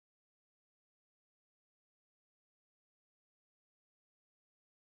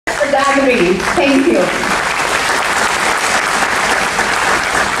really. Thank you.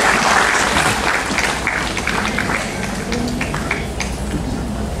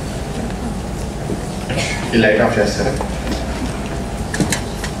 You light off yesterday.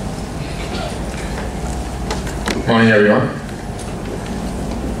 Good morning, everyone.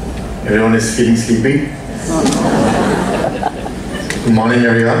 Everyone is feeling sleepy? Good morning,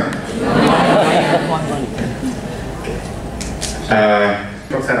 everyone.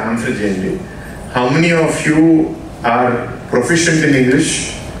 ఒకసారి answer చేయండి. How many of you are proficient in English?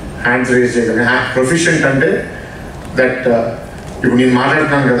 Hands raise చేయగలరు. Proficient అంటే that ఇప్పుడు నేను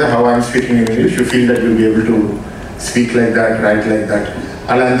మాట్లాడుతున్నాను కదా, how I am speaking in English, you feel that you will be able to speak like that, write like that.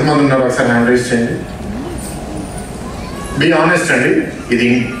 అలా ఎంతమంది ఉన్నారు ఒకసారి హ్యాండ్ రైజ్ చేయండి. బీ ఆనెస్ట్ అండి, ఇది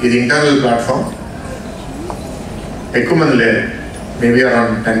ఇంటర్నల్ ప్లాట్ఫామ్, ఎక్కువ మంది లేరు, మేబీ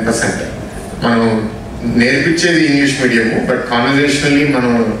అరౌండ్ 10%. మనం నేర్పించేది ఇంగ్లీష్ మీడియము, బట్ కాన్వర్జేషనల్లీ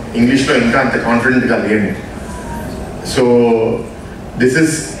మనం ఇంగ్లీష్లో ఇంకా అంత కాన్ఫిడెంట్గా లేము. సో దిస్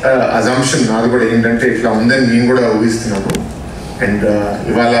ఇస్ అజంప్షన్ నాది కూడా, ఏంటంటే ఇట్లా ఉందని నేను కూడా ఊహిస్తున్నాను. అండ్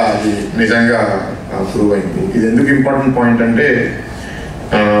ఇవాళ అది నిజంగా ప్రూవ్ అయింది. ఇది ఎందుకు ఇంపార్టెంట్ పాయింట్ అంటే,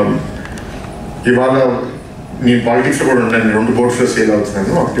 ఇవాళ నేను పాలిటిక్స్లో కూడా ఉన్నాను, 2 బోర్డ్స్లో సేల్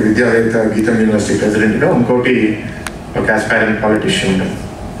అవుతున్నాను. ఒకటి విద్యావేత్త గీతం యూనివర్సిటీ ప్రెసిడెంట్గా, ఇంకోటి ఒక ఆస్పైరెంట్ పాలిటిషియన్ ఉంటాను.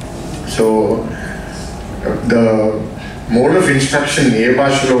 So the mode of instruction ఏ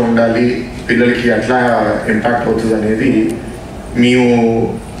భాషలో ఉండాలి, పిల్లలకి అట్లా ఇంపాక్ట్ అవుతుంది అనేది మేము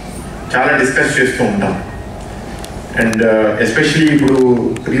చాలా డిస్కస్ చేస్తూ ఉంటాం. అండ్ ఎస్పెషల్లీ ఇప్పుడు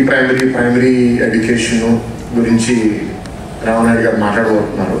ప్రైమరీ ఎడ్యుకేషన్ గురించి రామనాయుడు గారు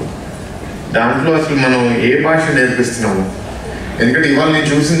మాట్లాడబోతున్నారు. దాంట్లో అసలు మనం ఏ భాష నేర్పిస్తున్నాము? ఎందుకంటే ఇవాళ నేను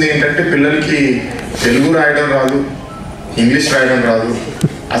చూసింది ఏంటంటే, పిల్లలకి తెలుగు రాయడం రాదు, ఇంగ్లీష్ రాయడం రాదు,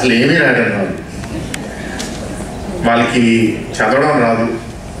 అసలు ఏమీ రాయడం రాదు, వాళ్ళకి చదవడం రాదు.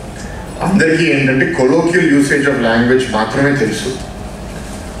 అందరికీ ఏంటంటే కొలోక్యువల్ యూసేజ్ ఆఫ్ లాంగ్వేజ్ మాత్రమే తెలుసు.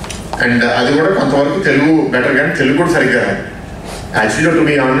 అండ్ అది కూడా కొంతవరకు తెలుగు బెటర్, కానీ తెలుగు కూడా సరిగ్గా రాదు. యాక్చువల్గా టు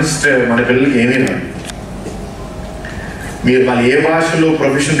బీ ఆనెస్ట్, మన పిల్లలకి ఏమీ రాదు. మీరు వాళ్ళు ఏ భాషలో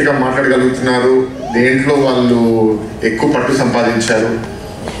ప్రొఫెషనల్గా మాట్లాడగలుగుతున్నారు, దేంట్లో వాళ్ళు ఎక్కువ పట్టు సంపాదించారు.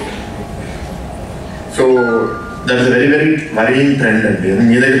 So that is very worrying trend అండి.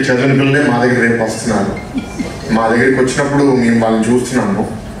 మీ దగ్గర చదివిన పిల్లలే మా దగ్గర రేపు వస్తున్నారు. మా దగ్గరికి వచ్చినప్పుడు మేము వాళ్ళని చూస్తున్నాము.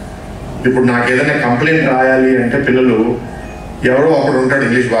 ఇప్పుడు నాకు ఏదైనా కంప్లైంట్ రాయాలి అంటే, పిల్లలు ఎవరో ఒకడు ఉంటాడు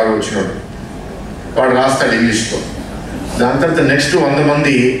ఇంగ్లీష్ బాగా వచ్చినాడు, వాడు రాస్తాడు ఇంగ్లీష్లో. దాని తర్వాత నెక్స్ట్ 100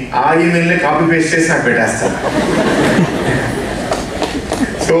 మంది ఆ ఈమెయిల్ని కాపీ పేస్ట్ చేసి నాకు పెట్టేస్తారు.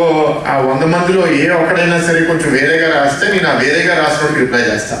 సో ఆ 100 మందిలో ఏ ఒక్కడైనా సరే కొంచెం వేరేగా రాస్తే, నేను ఆ వేరేగా రాసినప్పుడు రిప్లై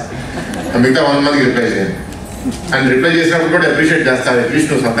చేస్తాను, మిగతా 100 మందికి రిప్లై చేయను. అండ్ రిప్లై చేసినప్పుడు కూడా అప్రిషియేట్ చేస్తాను, అట్లీస్ట్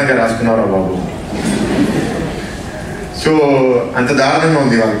నువ్వు సొంతంగా రాసుకున్నావు బాబు. సో అంత దారుణంగా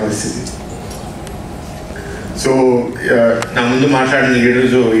ఉంది వాళ్ళ పరిస్థితి. సో నా ముందు మాట్లాడిన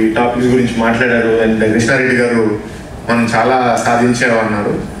లీడర్స్ ఈ టాపిక్స్ గురించి మాట్లాడారు. అండ్ కృష్ణారెడ్డి గారు మనం చాలా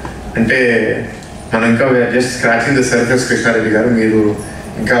సాధించామన్నారు. అంటే మనం ఇంకా just scratching the surface. Krishna Reddy గారు, మీరు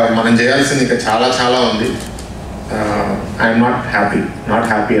ఇంకా మనం చేయాల్సింది ఇంకా చాలా చాలా ఉంది. I'm not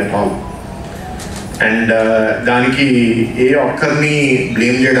happy at all. And దానికి ఏ ఒక్కరిని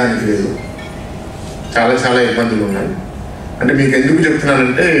బ్లేమ్ చేయడానికి లేదు. చాలా చాలా ఇబ్బందులు ఉన్నాయి. అంటే మీకు ఎందుకు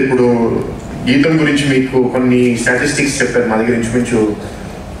చెప్తున్నానంటే, ఇప్పుడు గీతం గురించి మీకు కొన్ని స్టాటిస్టిక్స్ చెప్పారు. మా దగ్గర ఇంచుమించు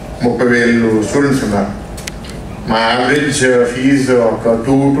 30,000 స్టూడెంట్స్ ఉన్నారు. మా యావరేజ్ ఫీజు ఒక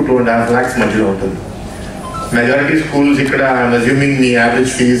 2 to 2.5 lakhs మధ్యలో ఉంటుంది. మెజారిటీ స్కూల్స్ ఇక్కడ I'm assuming me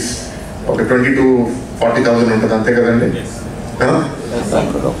average fees ఒక 20,000 to 40,000 ఉంటుంది, అంతే కదండి?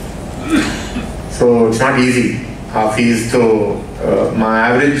 సో ఇట్స్ నాట్ ఈజీ ఆ ఫీజుతో. మా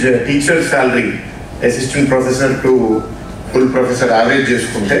average teacher salary assistant professor to full professor average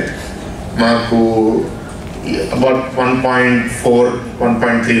చేసుకుంటే మాకు అబౌట్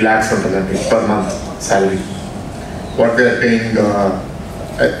 1.3 lakhs ఉంటుందండి per month salary. What they are paying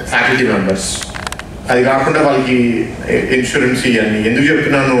faculty members. అది కాకుండా వాళ్ళకి ఇన్సూరెన్స్ ఇవన్నీ. ఎందుకు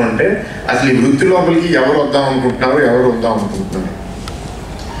చెప్తున్నాను అంటే, అసలు ఈ వృత్తి లోపలికి ఎవరు వద్దాం అనుకుంటున్నారు, ఎవరు వద్దాం అనుకుంటున్నారు.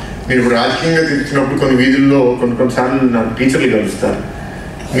 మీరు ఇప్పుడు రాజకీయంగా తిరుగుతున్నప్పుడు కొన్ని వీధుల్లో కొన్నిసార్లు నాకు టీచర్లు కలుస్తారు.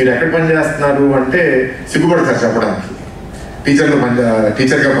 మీరు ఎక్కడ పనిచేస్తున్నారు అంటే సిగ్గుపడతారు చెప్పడానికి. టీచర్గా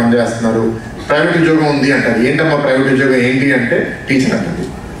పనిచేస్తున్నారు, ప్రైవేట్ ఉద్యోగం ఉంది అంటారు. ఏంటమ్మా ప్రైవేట్ ఉద్యోగం ఏంటి అంటే టీచర్ అంటది.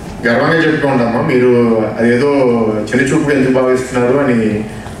 గర్వంగా చెప్పుకోండమ్మా, మీరు అదేదో చిన్న చూపుగా ఎందుకు భావిస్తున్నారు అని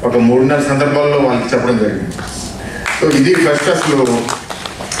ఒక 3-4 సందర్భాల్లో వాళ్ళకి చెప్పడం జరిగింది. సో ఇది ఫస్ట్ అసలు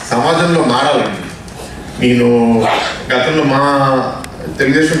సమాజంలో మారాలండి. నేను గతంలో మా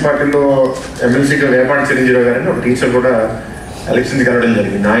తెలుగుదేశం పార్టీలో ఎమ్మెల్సీగా వేపాటి చిరంజీవి గారని ఒక టీచర్ కూడా ఎలక్షన్కి వెళ్ళడం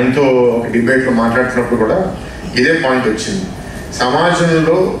జరిగింది. ఆయనతో ఒక డిబేట్లో మాట్లాడుతున్నప్పుడు కూడా ఇదే పాయింట్ వచ్చింది.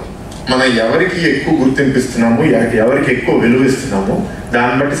 సమాజంలో మనం ఎవరికి ఎక్కువ గుర్తింపు ఇస్తున్నాము, ఎవరికి ఎక్కువ విలువ ఇస్తున్నాము,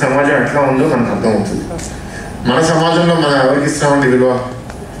 దాన్ని బట్టి సమాజం ఎట్లా ఉందో మనకు అర్థమవుతుంది. మన సమాజంలో మనం ఎవరికి ఇస్తున్నామండి విలువ?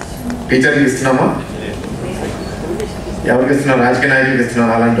 టీచర్కి ఇస్తున్నామా? ఎవరికి ఇస్తున్నాం? రాజకీయ నాయకులకి ఇస్తున్నాం,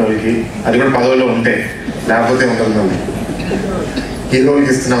 అలాంటి వాళ్ళకి, అది కూడా పదవుల్లో ఉంటే, లేకపోతే ఉంటుంది వాళ్ళు.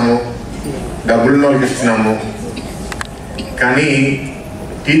 హీరోలకి ఇస్తున్నాము, డబ్బులున్న వాళ్ళకి ఇస్తున్నాము, కానీ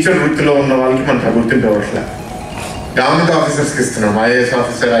టీచర్ వృత్తిలో ఉన్న వాళ్ళకి మనకు గుర్తింపు ఇవ్వట్లే. గవర్నమెంట్ ఆఫీసర్స్కి ఇస్తున్నాం, IAS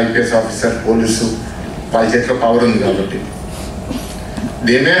officer, IPS officer, police, వాళ్ళ చేతిలో పవర్ ఉంది కాబట్టి.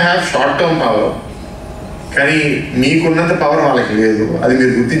 They may have short term power, కానీ మీకున్నంత పవర్ వాళ్ళకి లేదు, అది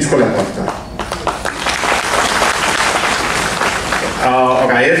మీరు గుర్తించుకోలేకపోతున్నారు.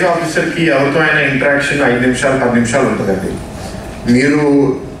 ఒక ఐఏఎస్ ఆఫీసర్కి ఎవరితో అయినా ఇంటరాక్షన్ 5 నిమిషాలు 10 నిమిషాలు ఉంటుందండి. మీరు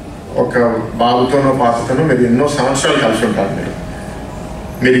ఒక బాబుతోనో పాపతోనో మీరు ఎన్నో సంవత్సరాలు కలిసి ఉంటారు.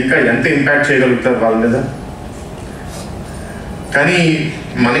 మీరు ఇంకా ఎంత ఇంపాక్ట్ చేయగలుగుతారు వాళ్ళ మీద? కానీ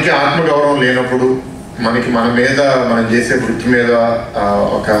మనకి ఆత్మగౌరవం లేనప్పుడు, మనకి మన మీద మనం చేసే వృత్తి మీద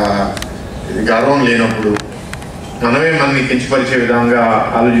ఒక గౌరవం లేనప్పుడు, మనమే మనని కించపరిచే విధంగా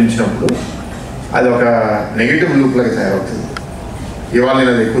ఆలోచించినప్పుడు అది ఒక నెగిటివ్ లూప్లాగా తయారవుతుంది. ఇవాళ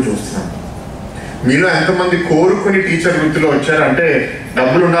నేను అది ఎక్కువ చూస్తున్నాను. మీలో ఎంతమంది కోరుకుని టీచర్ వృత్తిలో వచ్చారంటే,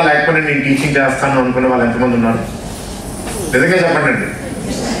 డబ్బులు ఉన్నా లేకపోతే నేను టీచింగ్ చేస్తాను అనుకునే వాళ్ళు ఎంతమంది ఉన్నారు? నిజంగా చెప్పండి.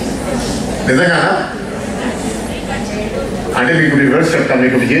 నిజంగా అంటే మీకు రివర్స్ చెప్తాను,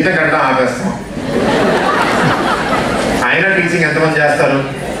 మీకు జీతం కట్టడం ఆపేస్తాం. అయినా టీచింగ్ ఎంతమంది చేస్తారు?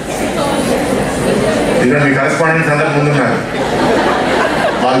 ఇక్కడ మీ కరెస్పాండెంట్స్ అందరు ముందున్నారు,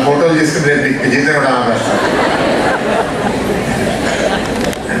 వాళ్ళ ఫోటోలు తీసుకుని రేపు జీతం కూడా ఆపేస్తారు.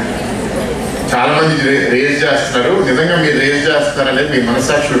 చాలా మంది రేజ్ చేస్తున్నారు. నిజంగా మీరు రేజ్ చేస్తున్నారనేది మీ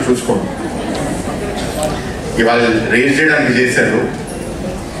మనస్సాక్షిలో చూసుకోండి. ఇవాళ రేజ్ చేయడానికి చేశారు.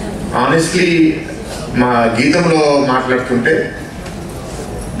 ఆనెస్ట్లీ మా గీతంలో మాట్లాడుతుంటే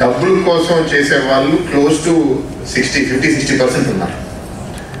డబ్బుల కోసం చేసే వాళ్ళు క్లోజ్ టు 50-60% ఉన్నారు.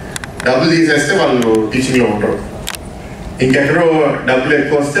 డబ్బులు తీసేస్తే వాళ్ళు టీచింగ్లో ఉండరు. ఇంకెక్కడో డబ్బులు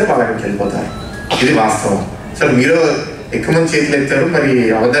ఎక్కువ వస్తే వాళ్ళు అక్కడికి వెళ్ళిపోతారు. ఇది వాస్తవం. సార్ మీరు ఎక్కువ మంది చేతులు ఎత్తారు, మరి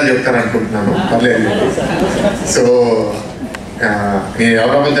అబద్ధాలు చెప్తారు అనుకుంటున్నాను. పర్లేదు. సో నేను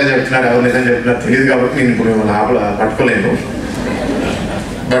ఎవరు అబద్ధాలు చెప్తున్నారు, ఎవరు నిజం చెప్తున్నారు తెలియదు కాబట్టి నేను ఇప్పుడు మిమ్మల్ని పట్టుకోలేను.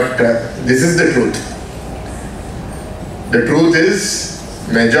 But this is the truth. The truth is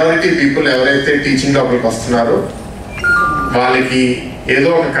majority people ఎవరైతే టీచింగ్ లోపలికి వస్తున్నారో వాళ్ళకి ఏదో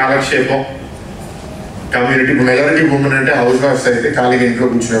ఒక కాలక్షేపం, కమ్యూనిటీ, మెజారిటీ ఉమెన్ అంటే హౌస్ వైఫ్స్ అయితే ఖాళీగా ఇంట్లో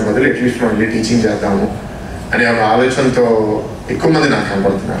కూర్చునే బదులు అట్లీస్ట్ మనం టీచింగ్ చేద్దాము అనే ఒక ఆలోచనతో ఎక్కువ మంది నాకు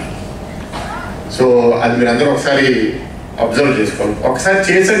కనపడుతున్నారు. సో అది మీరు అందరూ ఒకసారి అబ్జర్వ్ చేసుకోవాలి. ఒకసారి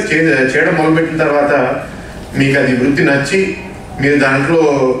చేయడం మొదలుపెట్టిన తర్వాత మీకు అది వృత్తి నచ్చి మీరు దాంట్లో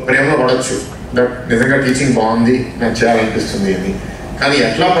ప్రేమలో పడవచ్చు. దట్ నిజంగా టీచింగ్ బాగుంది, నాకు చేయాలనిపిస్తుంది అని. కానీ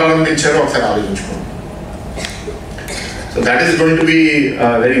ఎట్లా ప్రారంభించారో ఒకసారి ఆలోచించుకోండి. So that is going to be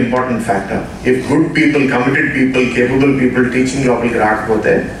very important factor. If good people, committed people, capable people teaching లోపలికి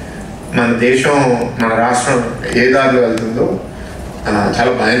రాకపోతే మన దేశం, మన రాష్ట్రం ఏ దారిలో వెళ్తుందో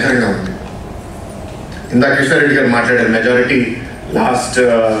చాలా భయంకరంగా ఉంది. ఇందాక కృష్ణారెడ్డి గారు మాట్లాడారు, మెజారిటీ లాస్ట్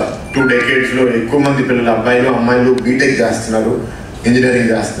 2 decades ఎక్కువ మంది పిల్లలు, అబ్బాయిలు అమ్మాయిలు బీటెక్ చేస్తున్నారు,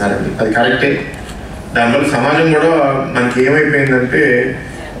 ఇంజనీరింగ్ చేస్తున్నారండి. అది కరెక్టే. దానివల్ల సమాజం కూడా మనకి ఏమైపోయిందంటే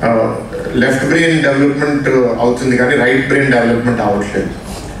లెఫ్ట్ బ్రెయిన్ డెవలప్మెంట్ అవుతుంది కానీ రైట్ బ్రెయిన్ డెవలప్మెంట్ అవ్వట్లేదు.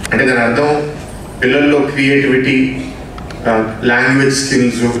 అంటే దాని అర్థం పిల్లల్లో creativity, language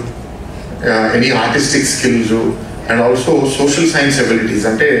skills, any artistic skills and also social science abilities.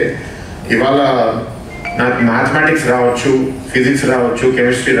 అంటే ఇవాళ నాకు మ్యాథమెటిక్స్ రావచ్చు, ఫిజిక్స్ రావచ్చు,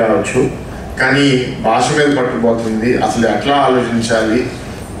 కెమిస్ట్రీ రావచ్చు, కానీ భాష మీద పట్టుకుపోతుంది. అసలు ఎట్లా ఆలోచించాలి?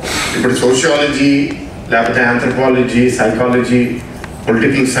 ఇప్పుడు సోషియాలజీ, లేకపోతే anthropology, psychology,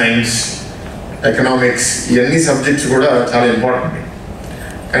 political science, economics, ఇవన్నీ సబ్జెక్ట్స్ కూడా చాలా ఇంపార్టెంట్.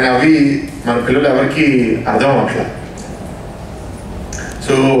 కానీ అవి మన పిల్లలు ఎవరికి అర్థం అవ్వట్లేదు.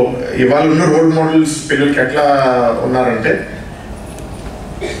 సో ఇవాళ ఉన్న రోల్ మోడల్స్ పిల్లలకి ఎట్లా ఉన్నారంటే,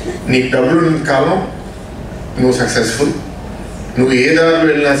 నీకు డబ్బులు ఉన్న కాలం నువ్వు సక్సెస్ఫుల్, నువ్వు ఏ దారిలో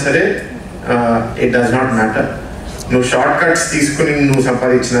వెళ్ళినా సరే ఇట్ డస్ నాట్ మ్యాటర్, నువ్వు షార్ట్ కట్స్ తీసుకుని నువ్వు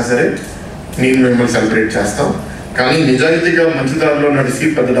సంపాదించినా సరే నేను మిమ్మల్ని సెలబ్రేట్ చేస్తాం, కానీ నిజాయితీగా మంచి దారిలో నడిచి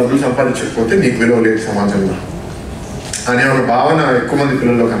పెద్ద డబ్బులు సంపాదించకపోతే నీకు విలువ లేదు సమాజంలో అనే ఒక భావన ఎక్కువ మంది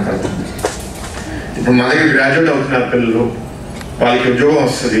పిల్లల్లో కనపడుతుంది. ఇప్పుడు మా దగ్గర గ్రాడ్యుయేట్ అవుతున్నారు పిల్లలు, వాళ్ళకి ఉద్యోగం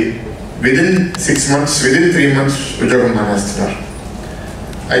వస్తుంది, విదిన్ 6 months, విదిన్ 3 months ఉద్యోగం మానేస్తున్నారు.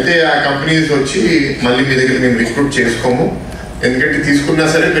 అయితే ఆ కంపెనీస్ వచ్చి మళ్ళీ మీ దగ్గర మేము రిక్రూట్ చేసుకోము, ఎందుకంటే తీసుకున్నా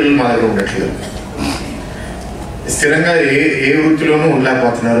సరే పిల్లలు మా దగ్గర ఉండట్లేదు. స్థిరంగా ఏ వృత్తిలోనూ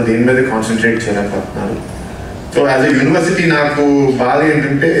ఉండలేకపోతున్నారు, దేని మీద కాన్సన్ట్రేట్ చేయలేకపోతున్నారు. సో యాజ్ ఎ యూనివర్సిటీ నాకు బాధ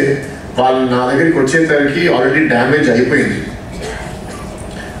ఏంటంటే వాళ్ళు నా దగ్గరికి వచ్చేసరికి ఆల్రెడీ డ్యామేజ్ అయిపోయింది.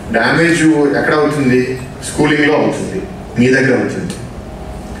 డ్యామేజ్ ఎక్కడ అవుతుంది? స్కూలింగ్లో అవుతుంది, మీ దగ్గర అవుతుంది.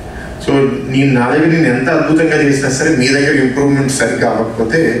 సో నా దగ్గర నేను ఎంత అద్భుతంగా చేసినా సరే మీ దగ్గర ఇంప్రూవ్మెంట్ సరిగ్గా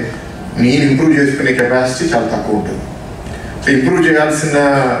అవ్వకపోతే నేను ఇంప్రూవ్ చేసుకునే కెపాసిటీ చాలా తక్కువ ఉంటుంది. సో ఇంప్రూవ్ చేయాల్సిన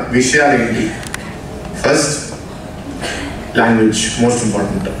విషయాలు ఏంటి? First, language most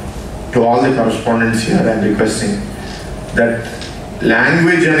important. To all the correspondents here I'm requesting that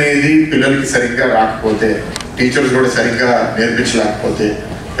language అనేది పిల్లలకి సరిగ్గా రాకపోతే, టీచర్స్ కూడా సరిగ్గా నేర్పించలేకపోతే,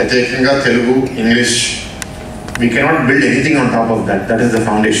 ప్రత్యేకంగా Telugu, English, we cannot build anything on top of that. That is the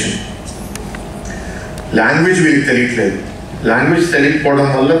foundation. Language వీళ్ళకి తెలియట్లేదు. లాంగ్వేజ్ తెలియకపోవడం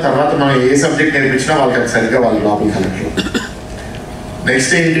వల్ల తర్వాత మనం ఏ సబ్జెక్ట్ నేర్పించినా వాళ్ళకి సరిగ్గా వాళ్ళ లోపలికి వెళ్ళట్లేదు.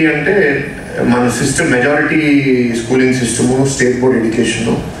 నెక్స్ట్ ఏంటి అంటే మన system, majority schooling system, state board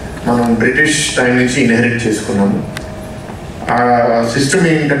education మనం బ్రిటిష్ టైం నుంచి ఇన్హెరిట్ చేసుకున్నాము. ఆ సిస్టమ్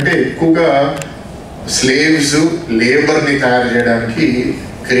ఏంటంటే ఎక్కువగా స్లేవ్స్, లేబర్ని తయారు చేయడానికి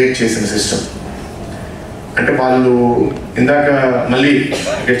క్రియేట్ చేసిన సిస్టమ్. అంటే వాళ్ళు ఇందాక మళ్ళీ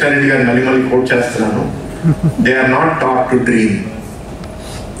కృష్ణారెడ్డి గారిని మళ్ళీ కోట్ చేస్తున్నాను, they are not taught to dream,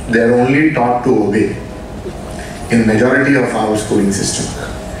 they are only taught to obey in majority of our schooling system.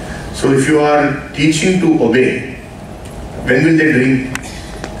 So if you are teaching to obey, when will they dream?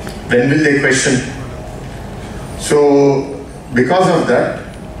 When will they question? So because of that,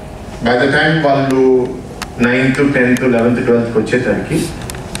 by the time వాళ్ళు 9th, 10th, 11th, 12th వచ్చేసరికి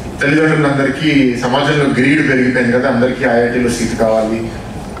తల్లిదండ్రులందరికీ సమాజంలో greed పెరిగిపోయింది కదా, అందరికీ ఐఐటీలో seat కావాలి,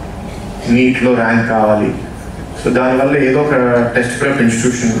 నీట్లో rank కావాలి. So దానివల్ల ఏదో ఒక test prep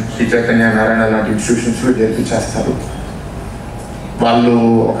institution, Shri Chaitanya, Narayana లాంటి ఇన్స్టిట్యూషన్స్లో చేర్పించేస్తారు. వాళ్ళు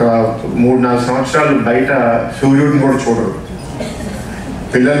ఒక 3-4 సంవత్సరాలు బయట సూర్యుడిని కూడా చూడరు.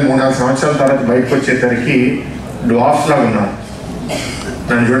 పిల్లలు 3-4 సంవత్సరాల తర్వాత బయటకు వచ్చేసరికి డ్వార్ఫ్స్ లాగా ఉన్నారు.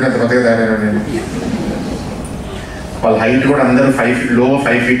 నన్ను చూడండి అంత కొత్తగా తయారైనా నేను. వాళ్ళ హైట్ కూడా అందరూ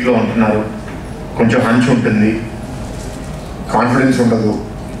 5 feet ఉంటున్నారు. కొంచెం హంచ్ ఉంటుంది, కాన్ఫిడెన్స్ ఉండదు,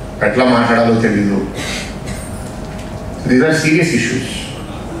 ఎట్లా మాట్లాడాలో తెలీదు. These are serious issues.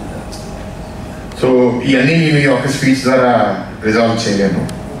 So ఇవన్నీ నేను ఈ ఒక స్పీచ్ ద్వారా రిజాల్వ్ చేయలేను.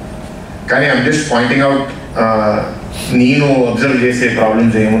 కానీ ఐఎమ్ జస్ట్ పాయింటింగ్ అవుట్ నేను అబ్జర్వ్ చేసే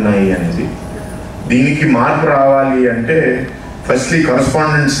ప్రాబ్లమ్స్ ఏమున్నాయి అనేది. దీనికి మార్పు రావాలి అంటే firstly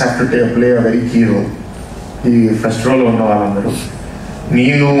correspondents have to play a very key role. ఈ ఫస్ట్ రోలో ఉన్న వాళ్ళందరూ,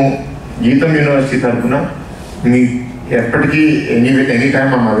 నేను గీతం యూనివర్సిటీ తరఫున మీ ఎప్పటికీ any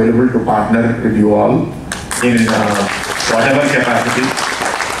time I'm available to partner with you all in what ever capacity.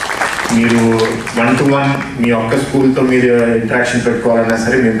 మీరు 1-to-1 మీ ఒక్క స్కూల్తో మీరు ఇంటరాక్షన్ పెట్టుకోవాలన్నా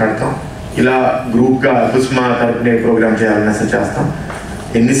సరే మేము పెడతాం. ఇలా గ్రూప్గా అప్పుస్మా తరఫున ఏ ప్రోగ్రామ్ చేయాలన్నా సరే చేస్తాం.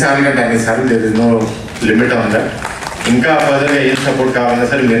 ఎన్నిసార్లు కంటే అన్నిసార్లు, there is no limit on that. ఇంకా ఫర్దర్గా ఏం సపోర్ట్ కావాలన్నా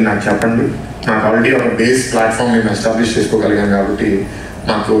సరే మీరు నాకు చెప్పండి. నాకు ఆల్రెడీ ఒక బేస్ ప్లాట్ఫామ్ మేము ఎస్టాబ్లిష్ చేసుకోగలిగాం కాబట్టి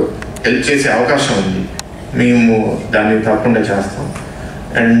మాకు హెల్ప్ చేసే అవకాశం ఉంది. మేము దాన్ని తప్పకుండా చేస్తాం.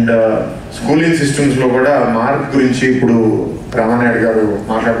 అండ్ స్కూలింగ్ సిస్టమ్స్లో కూడా మార్క్ గురించి ఇప్పుడు రామానాయుడు గారు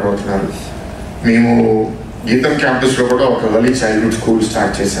మాట్లాడబోతున్నారు. మేము గీతం క్యాంపస్లో కూడా ఒక ఎర్లీ చైల్డ్హుడ్ స్కూల్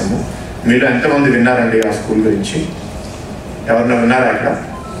స్టార్ట్ చేశాము. మీరు ఎంతమంది విన్నారండి ఆ స్కూల్ గురించి? ఎవరన్నా విన్నారా అక్కడ?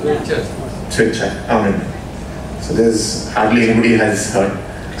 స్వేచ్ఛ. అవునండి. So this hardly anybody has heard.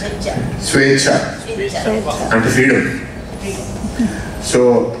 స్వేచ్ఛ అంటే ఫ్రీడమ్. సో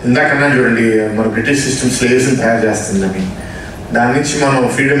ఇందాకన్నా చూడండి, మన బ్రిటిష్ సిస్టమ్ స్లేవ్స్ని తయారు చేస్తుందని, దాని నుంచి మనం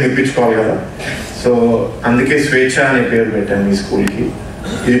ఫ్రీడమ్ ఇప్పించుకోవాలి కదా. సో అందుకే స్వేచ్ఛ అనే పేరు పెట్టాను ఈ స్కూల్కి.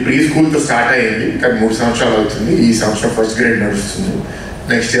 ఇది ప్రీ స్కూల్తో స్టార్ట్ అయ్యింది, కానీ 3 సంవత్సరాలు అవుతుంది. ఈ సంవత్సరం ఫస్ట్ గ్రేడ్ నడుస్తుంది,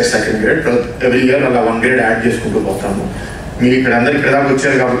 next year second grade, every year అలా 1 grade యాడ్ చేసుకుంటూ పోతాము. మీరు ఇక్కడ అందరు ఇక్కడ దాకా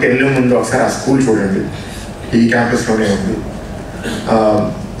వచ్చారు కాబట్టి వెళ్ళే ముందు ఒకసారి ఆ స్కూల్ చూడండి, ఈ క్యాంపస్లోనే ఉంది.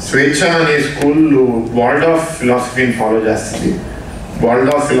 స్వేచ్ఛ అనే స్కూల్ వరల్డ్ ఆఫ్ ఫిలాసఫీని ఫాలో చేస్తుంది.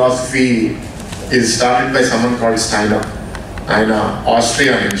 World of philosophy is started by someone called Steiner. ఆయన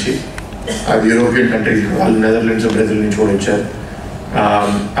ఆస్ట్రియా నుంచి, అది యూరోపియన్ కంట్రీస్, వాళ్ళు నెదర్లాండ్స్, బ్రెజిల్ నుంచి కూడా వచ్చారు.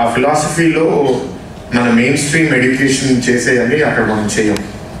 ఆ ఫిలాసఫీలో మన మెయిన్ స్ట్రీమ్ ఎడ్యుకేషన్ చేసేయని అక్కడ మనం చేయం.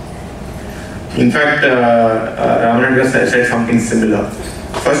 ఇన్ఫ్యాక్ట్ రామనాయుడు గారు సైడ్ సంథింగ్ సిమిలర్.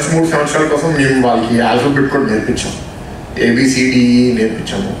 ఫస్ట్ 3 సంవత్సరాల కోసం మేము వాళ్ళకి ఆల్ఫాబెట్ కూడా నేర్పించాం, ABCD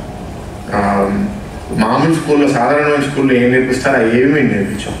నేర్పించాము. మామూలు స్కూల్లో, సాధారణమైన స్కూల్లో ఏం నేర్పిస్తారో ఏమి మేము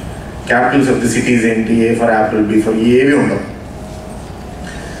నేర్పించాం. క్యాపిటల్స్ ఆఫ్ ది సిటీస్ ఏంటి, A for apple, B for ఏవి ఉండవు.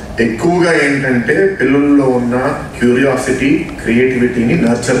 ఎక్కువగా ఏంటంటే పిల్లల్లో ఉన్న క్యూరియాసిటీ, క్రియేటివిటీని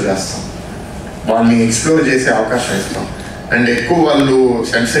నర్చర్ చేస్తాం, వాళ్ళని ఎక్స్ప్లోర్ చేసే అవకాశం ఇస్తాం. అండ్ ఎక్కువ వాళ్ళు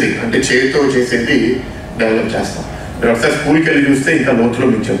సెన్సరీ అంటే చేతితో చేసేది డెవలప్ చేస్తాం. మీరు ఒకసారి స్కూల్కి వెళ్ళి చూస్తే ఇంకా లోతులో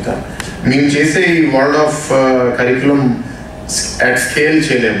మీకు చెప్తారు. మేము చేసే ఈ world of curriculum at scale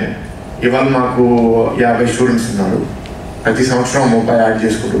చేయలేము. ఇవాళ మాకు 50 స్టూడెంట్స్ ఉన్నారు, ప్రతి సంవత్సరం 30 యాడ్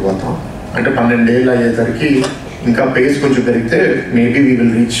చేసుకుంటూ పోతాం. అంటే 12 ఏళ్ళు అయ్యేసరికి ఇంకా పేస్ కొంచెం పెరిగితే maybe we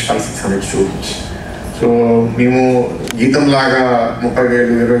will reach 500-600 students. So మేము గీతం లాగా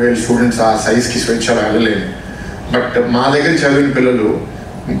 30,000-20,000 స్టూడెంట్స్ ఆ సైజ్కి స్వేచ్ఛగా వెళ్ళలేము. బట్ మా దగ్గర చదివిన పిల్లలు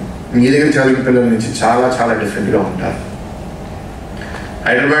మీ దగ్గర చదివిన పిల్లల నుంచి చాలా చాలా డిఫరెంట్గా ఉంటారు.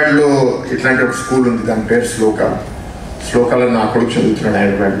 హైదరాబాద్లో ఇట్లాంటి ఒక స్కూల్ ఉంది, దాని పేరు శ్లోకాలో నా కొడుకు చదువుతున్నాడు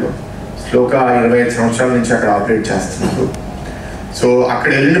హైదరాబాద్లో. శ్లోక 25 సంవత్సరాల నుంచి అక్కడ ఆపరేట్ చేస్తున్నారు. సో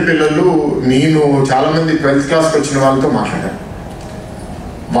అక్కడ వెళ్ళిన పిల్లలు, నేను చాలామంది 12th క్లాస్కి వచ్చిన వాళ్ళతో మాట్లాడాను.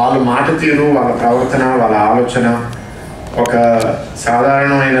 వాళ్ళ మాట తీరు, వాళ్ళ ప్రవర్తన, వాళ్ళ ఆలోచన ఒక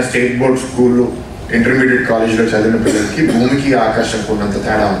సాధారణమైన స్టేట్ బోర్డ్ స్కూల్, ఇంటర్మీడియట్ కాలేజ్లో చదివిన పిల్లలకి భూమికి ఆకాశంకు ఉన్నంత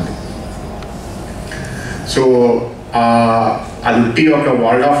తేడా ఉంది. సో అది ఉట్టి ఒక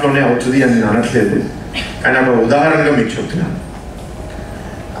వరల్డ్ ఆఫ్లోనే అవుతుంది అని నేను అనట్లేదు, కానీ ఒక ఉదాహరణగా మీకు చెప్తున్నాను.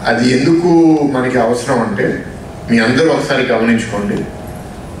 అది ఎందుకు మనకి అవసరం అంటే, మీ అందరూ ఒకసారి గమనించుకోండి,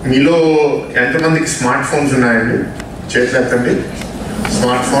 మీలో ఎంతమందికి స్మార్ట్ ఫోన్స్ ఉన్నాయండి? చేతులు ఎత్తండి.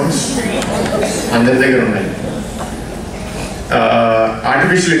 స్మార్ట్ ఫోన్స్ అందరి దగ్గర ఉన్నాయి.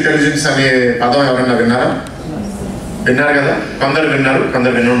 ఆర్టిఫిషియల్ ఇంటెలిజెన్స్ అనే పదం ఎవరన్నా విన్నారు కదా? కొందరు విన్నారు,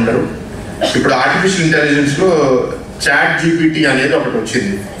 కొందరు విని ఉండరు. ఇప్పుడు ఆర్టిఫిషియల్ ఇంటెలిజెన్స్లో చాట్ జీపీటీ అనేది ఒకటి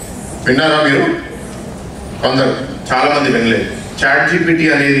వచ్చింది, విన్నారా మీరు? కొందరు, చాలామంది వినలేదు. చాట్ జీపీటీ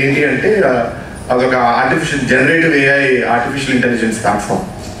అనేది ఏంటి అంటే అదొక generative AI artificial intelligence platform.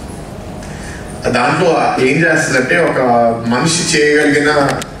 దాంట్లో ఏం చేస్తుందంటే, ఒక మనిషి చేయగలిగిన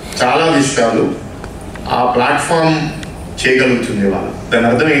చాలా విషయాలు ఆ ప్లాట్ఫామ్ చేయగలుగుతుంది ఇవాళ. దాని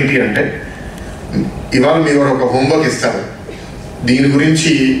అర్థం ఏంటి అంటే, ఇవాళ మీరు ఒక హోంవర్క్ ఇస్తారు, దీని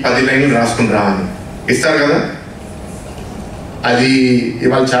గురించి 10 లైన్లు రాసుకుని రా అని ఇస్తారు కదా, అది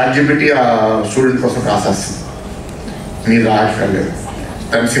ఇవాళ చాట్ జీపీటీ ఆ స్టూడెంట్ కోసం రాసేస్తుంది, మీరు రాయక్కర్లేదు.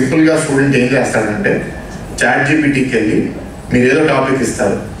 దాన్ని సింపుల్గా స్టూడెంట్ ఏం చేస్తాడంటే, చాట్ జీపీటీకి వెళ్ళి మీరు ఏదో టాపిక్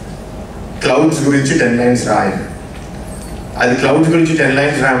ఇస్తారు, క్లౌడ్స్ గురించి 10 లైన్స్ రాయండి. అది క్లౌడ్స్ గురించి 10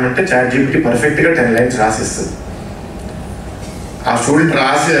 లైన్స్ రాయమంటే చాట్ జీపీటీ పర్ఫెక్ట్గా 10 లైన్స్ రాసిస్తుంది. ఆ స్టూడెంట్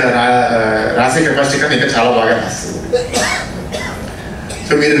రాసే కెపాసిటీ కానీ ఇంకా చాలా బాగా రాస్తుంది.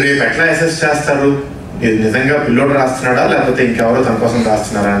 సో మీరు రేపు ఎట్లా అసెస్ చేస్తారు, ఇది నిజంగా పిల్లోడు రాస్తున్నాడా లేకపోతే ఇంకెవరో తన కోసం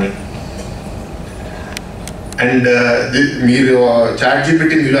రాస్తున్నారా అని? అండ్ మీరు చాట్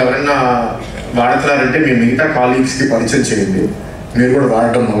జీపీటీ మీరు ఎవరైనా వాడుతున్నారంటే మీ మిగతా కాలీగ్స్కి పరిచయం చేయండి, మీరు కూడా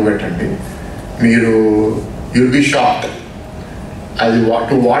వాడటం మొదలుపెట్టండి. మీరు యుల్ బి షాక్డ్ అది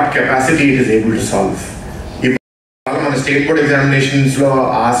to what capacity it is able to solve. మన స్టేట్ బోర్డ్ ఎగ్జామినేషన్స్లో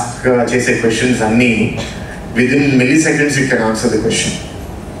ఆస్క్ చేసే క్వశ్చన్స్ అన్నీ within milli seconds it can answer the question.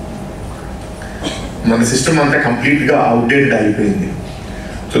 మన సిస్టమ్ అంతా కంప్లీట్గా అవుట్డేటెడ్ అయిపోయింది.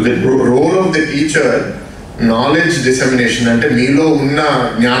 So the role of the teacher knowledge dissemination, అంటే మీలో ఉన్న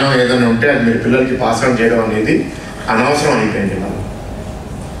జ్ఞానం ఏదైనా ఉంటే అది మీరు పిల్లలకి పాస్ ఆన్ చేయడం అనేది అనవసరం అయిపోయింది.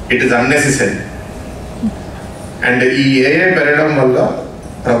 It is unnecessary. అండ్ ఈ ఏఐ పెరగడం వల్ల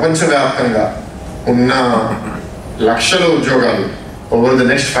ప్రపంచవ్యాప్తంగా ఉన్న లక్షల ఉద్యోగాలు ఓవర్ ద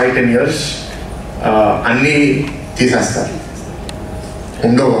నెక్స్ట్ 5-10 years అన్నీ తీసేస్తారు,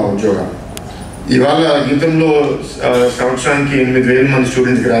 ఉండవు ఆ ఉద్యోగాలు. ఇవాళ గీతంలో సంవత్సరానికి 8,000 మంది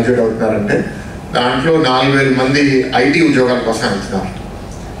స్టూడెంట్స్ గ్రాడ్యుయేట్ అవుతున్నారంటే దాంట్లో 4,000 మంది ఐటీ ఉద్యోగాల కోసం వెళ్తున్నారు,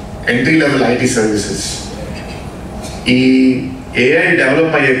 ఎంట్రీ లెవెల్ ఐటీ సర్వీసెస్. ఈ ఏఐ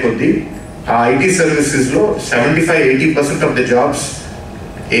డెవలప్ అయ్యే కొద్దీ ఆ ఐటీ సర్వీసెస్లో 75-80% of the jobs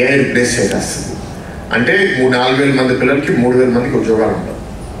AI replace చేసేస్తుంది. అంటే 4,000 మంది పిల్లలకి 3,000 మందికి ఉద్యోగాలు ఉంటాయి.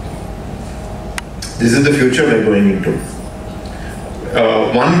 This is the future we are going into.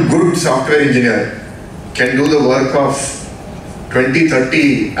 One good software engineer can do the work of 20-30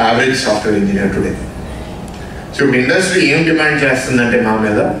 average software engineer today. So ఇప్పుడు ఇండస్ట్రీ ఏం డిమాండ్ చేస్తుందంటే మా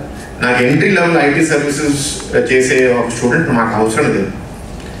మీద, నాకు ఎంట్రీ లెవెల్ ఐటీ సర్వీసెస్ చేసే ఒక స్టూడెంట్ మాకు అవసరం లేదు,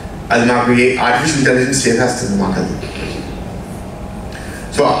 అది మాకు ఆర్టిఫిషియల్ ఇంటెలిజెన్స్ చేసేస్తుంది మాకు అది.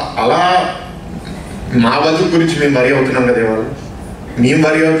 సో అలా మా బతుకు గురించి మేము వరి అవుతున్నాం కదా, ఇవాళ మేము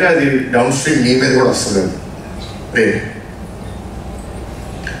వరి అవుతే అది డౌన్ స్ట్రీమ్ మీ మీద కూడా వస్తుంది రేపు.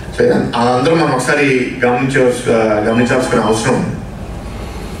 సో అదందరూ మనం ఒకసారి గమనించాల్సిన అవసరం.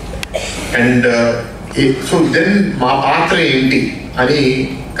 అండ్ సో దెన్ మా పాత్ర ఏంటి అని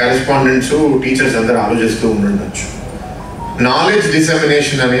కరెస్పాండెంట్స్, టీచర్స్ అందరూ ఆలోచిస్తూ ఉండొచ్చు. నాలెడ్జ్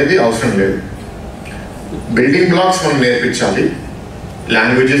డిసెమినేషన్ అనేది అవసరం లేదు. బిల్డింగ్ బ్లాక్స్ మనం నేర్పించాలి,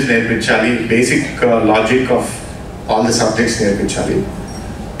 లాంగ్వేజెస్ నేర్పించాలి, basic logic of all the subjects నేర్పించాలి.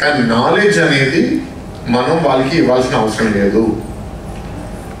 కానీ నాలెడ్జ్ అనేది మనం వాళ్ళకి ఇవ్వాల్సిన అవసరం లేదు.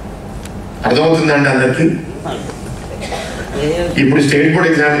 అర్థమవుతుందండి అందరికీ? ఇప్పుడు స్టేట్ బోర్డ్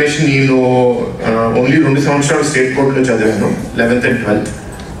ఎగ్జామినేషన్ నేను ఓన్లీ 2 సంవత్సరాలు స్టేట్ బోర్డులో చదివాను, 11th and 12th.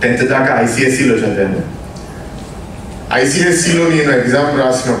 10th దాకా ఐసిఎస్సిలో చదివాను. ఐసిఎస్సిలో నేను ఎగ్జామ్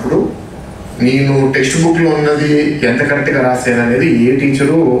రాసినప్పుడు నేను టెక్స్ట్ బుక్లో ఉన్నది ఎంత కరెక్ట్గా రాసాను అనేది ఏ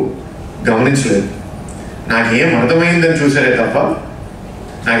టీచరు గమనించలేదు. నాకేం అర్థమైందని చూసారే తప్ప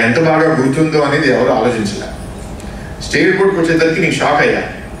నాకు ఎంత బాగా గుర్తుందో అనేది ఎవరు ఆలోచించలే. స్టేట్ బోర్డుకి వచ్చేసరికి నేను షాక్ అయ్యా.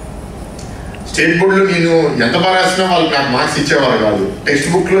 స్టేట్ బోర్డులో నేను ఎంత బాగా రాసినా వాళ్ళు నాకు మార్క్స్ ఇచ్చేవారు కాదు. టెక్స్ట్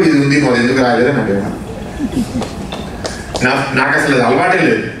బుక్లో ఇది ఉంది, నువ్వు ఎందుకు రాలేదని అడిగేవారు. నాకు అసలు అది అలవాటే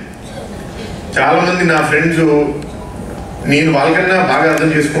లేదు. చాలామంది నా ఫ్రెండ్స్ నేను వాళ్ళకన్నా బాగా అర్థం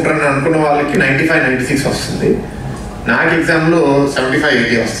చేసుకుంటానని అనుకున్న వాళ్ళకి 95, 96 వస్తుంది. నాకు ఎగ్జామ్లో 75,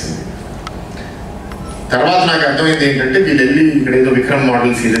 80 వస్తుంది. తర్వాత నాకు అర్థమైంది ఏంటంటే వీళ్ళు వెళ్ళి ఇక్కడ ఏదో విక్రమ్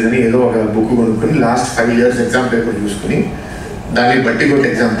మోడల్ సిరీస్ అని ఏదో ఒక బుక్ కొనుక్కొని లాస్ట్ 5 years ఎగ్జామ్ పేపర్ చూసుకుని దాన్ని బట్టి కొట్టి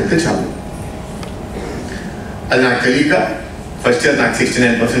ఎగ్జామ్ పెడితే చాలు. అది నాకు తెలియక ఫస్ట్ ఇయర్ నాకు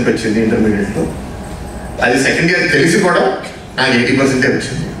 69% వచ్చింది ఇంటర్మీడియట్లో. అది సెకండ్ ఇయర్ తెలిసి కూడా నాకు 80%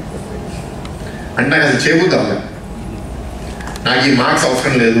 వచ్చింది. అంటే నాకు అసలు చేయబోద్దాం, నాకు ఈ మార్క్స్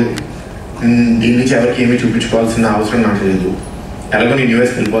అవసరం లేదు, దీని నుంచి ఎవరికి ఏమీ చూపించుకోవాల్సిన అవసరం నాకు లేదు, ఎలాగో నేను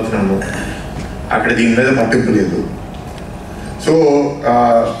యూఎస్కి వెళ్ళిపోతున్నాను, అక్కడ దీని మీద పట్టింపు లేదు. సో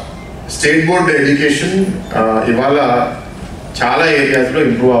స్టేట్ బోర్డ్ ఎడ్యుకేషన్ ఇవాళ చాలా ఏరియాస్లో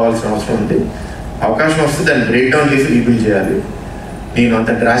ఇంప్రూవ్ అవ్వాల్సిన అవసరం ఉంది. అవకాశం వస్తే దాన్ని బ్రేక్ డౌన్ చేసి రీబిల్డ్ చేయాలి. నేను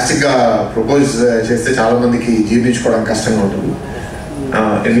అంత డ్రాస్టిక్గా ప్రపోజ్ చేస్తే చాలామందికి జీర్ణించుకోవడం కష్టంగా ఉంటుంది.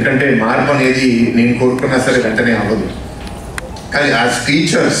 ఎందుకంటే మార్పు అనేది నేను కోరుకున్నా సరే వెంటనే అవ్వదు. కానీ యాజ్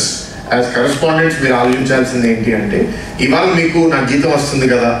టీచర్స్, యాజ్ కరెస్పాండెంట్స్ మీరు ఆలోచించాల్సింది ఏంటి అంటే, ఇవాళ మీకు నాకు జీతం వస్తుంది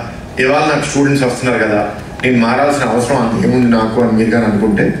కదా, ఇవాళ నాకు స్టూడెంట్స్ వస్తున్నారు కదా, నేను మారాల్సిన అవసరం అంత ఏముంది నాకు అని మీరు కానీ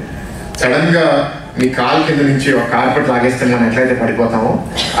అనుకుంటే, సడన్గా మీ కాలు కింద నుంచి ఒక కార్పెట్ లాగేస్తే మనం ఎట్లయితే పడిపోతామో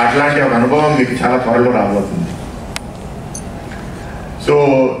అట్లాంటి ఒక అనుభవం మీకు చాలా త్వరలో రాబోతుంది. సో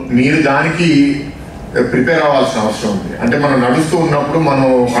మీరు దానికి ప్రిపేర్ అవ్వాల్సిన అవసరం ఉంది. అంటే మనం నడుస్తూ ఉన్నప్పుడు మనం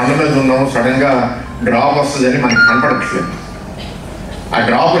కొండ మీద ఉన్నాము, సడన్గా డ్రాప్ వస్తుందని మనకి కనపడట్లేదు. ఆ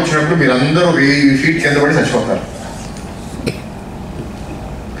డ్రాప్ వచ్చినప్పుడు మీరందరూ 1000 feet కింద పడి చచ్చిపోతారు.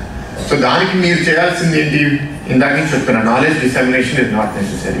 సో దానికి మీరు చేయాల్సింది ఏంటి, ఇందాక నుంచి చెప్తున్నా, knowledge dissemination is not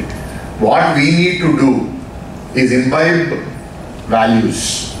necessary. What we need to do is imbibe values,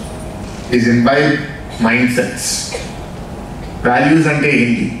 is imbibe mind sets. Values అంటే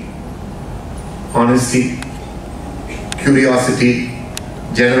ఏంటి? Honesty, curiosity,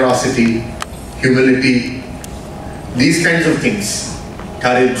 generosity, humility, these kinds of things,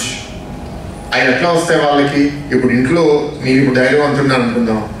 courage. అవి ఎట్లా వస్తాయి వాళ్ళకి? ఇప్పుడు ఇంట్లో నేను ఇప్పుడు ధైర్యవంతున్నాను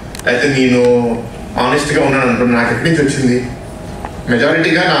అనుకుందాం, అయితే నేను ఆనెస్ట్గా ఉన్నాను అనుకున్నాను, నాకు ఎక్కడి నుంచి వచ్చింది?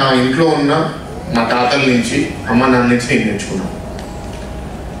 మెజారిటీగా నా ఇంట్లో ఉన్న మా తాతల నుంచి, అమ్మ నాన్న నుంచి నేను నేర్చుకున్నాను.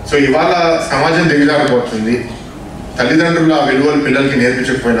 సో ఇవాళ సమాజం దిగజారిపోతుంది. తల్లిదండ్రులు ఆ విలువలు పిల్లలకి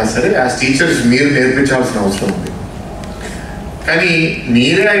నేర్పించకపోయినా సరే యాజ్ టీచర్స్ మీరు నేర్పించాల్సిన అవసరం ఉంది. కానీ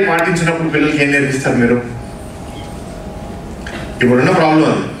మీరే అవి పాటించినప్పుడు పిల్లలకి ఏం నేర్పిస్తారు మీరు? ఇప్పుడున్న ప్రాబ్లం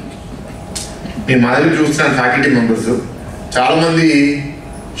అది. నేను మా దగ్గర చూస్తున్నాను ఫ్యాకల్టీ మెంబర్స్ చాలామంది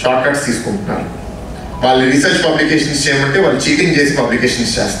షార్ట్ కట్స్ తీసుకుంటున్నారు. వాళ్ళు రీసెర్చ్ పబ్లికేషన్స్ చేయమంటే వాళ్ళు చీటింగ్ చేసి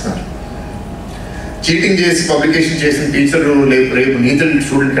పబ్లికేషన్స్ చేస్తున్నారు. చీటింగ్ చేసి పబ్లికేషన్ చేసిన టీచరు రేపు నీతులు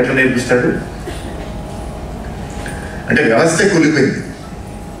స్టూడెంట్కి ఎట్లా నేర్పిస్తాడు? అంటే వ్యవస్థ కూలిపోయింది.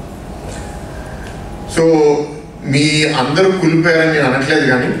 సో మీ అందరూ కూలిపోయారని నేను అనట్లేదు,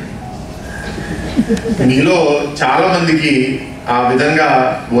 కానీ మీలో చాలా మందికి ఆ విధంగా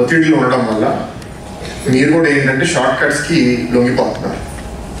ఒత్తిడిలో ఉండడం వల్ల మీరు కూడా ఏంటంటే షార్ట్ కట్స్కి లొంగిపోతున్నారు.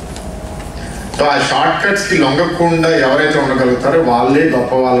 సో ఆ షార్ట్ కట్స్కి లొంగకుండా ఎవరైతే ఉండగలుగుతారో వాళ్ళే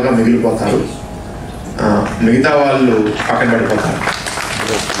గొప్ప వాళ్ళుగా మిగిలిపోతారు, మిగతా వాళ్ళు పక్కన పడిపోతారు.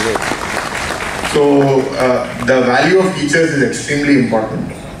 So the value of teachers is extremely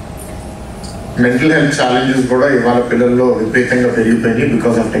important. Mental health challenges కూడా ఇవాళ పిల్లల్లో విపరీతంగా పెరిగిపోయినాయి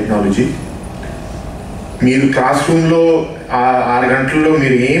బికాస్ ఆఫ్ టెక్నాలజీ. మీరు క్లాస్ రూమ్లో 6 గంటల్లో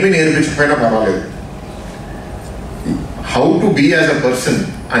మీరు ఏమి నేర్పించకపోయినా పర్వాలేదు, how to be as a person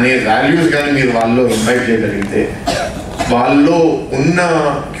అనే వాల్యూస్ కానీ మీరు వాళ్ళలో ఇన్వైట్ చేయగలిగితే, వాళ్ళలో ఉన్న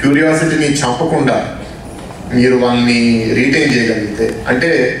క్యూరియాసిటీని చంపకుండా మీరు వాళ్ళని రీటైన్ చేయగలిగితే, అంటే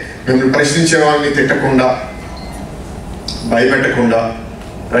మిమ్మల్ని ప్రశ్నించే వాళ్ళని తిట్టకుండా, భయపెట్టకుండా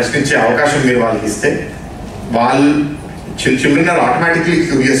ప్రశ్నించే అవకాశం మీరు వాళ్ళకి ఇస్తే, వాళ్ళు children are automatically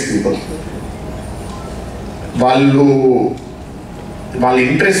curious people. వాళ్ళ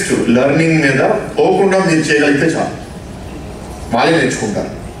ఇంట్రెస్ట్ లెర్నింగ్ మీద పోకుండా మీరు చేయగలిగితే చాలు, వాళ్ళే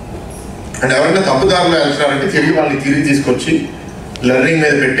నేర్చుకుంటారు. అండ్ ఎవరైనా తప్పుదారులో వెళ్తున్నారంటే తిరిగి వాళ్ళని తిరిగి తీసుకొచ్చి లెర్నింగ్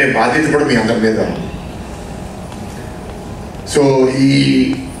మీద పెట్టే బాధ్యత కూడా మీ అందరి మీద. సో ఈ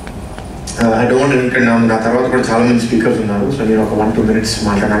ఐ డోంట్ ఇక్కడ నా తర్వాత కూడా చాలా మంది స్పీకర్స్ ఉన్నారు. సో నేను ఒక 1-2 minutes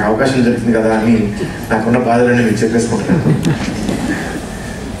మాట్లాడడానికి అవకాశం దొరికింది కదా అని నాకున్న బాధలన్నీ మీకు చెప్పేసుకుంటున్నాను.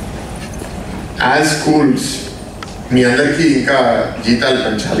 యాజ్ స్కూల్స్ మీ అందరికీ ఇంకా జీతాలు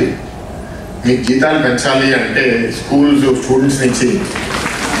పెంచాలి. మీకు జీతాలు పెంచాలి అంటే స్కూల్స్ స్టూడెంట్స్ నుంచి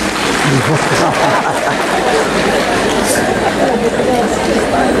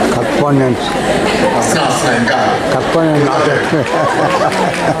ఇంకా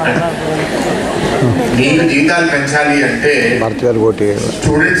మీకు జీతాలు పెంచాలి అంటే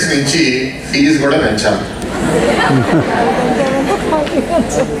స్టూడెంట్స్ నుంచి ఫీజు కూడా పెంచాలి.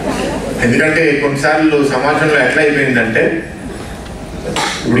 ఎందుకంటే కొన్నిసార్లు సమాజంలో ఎట్లా అయిపోయిందంటే,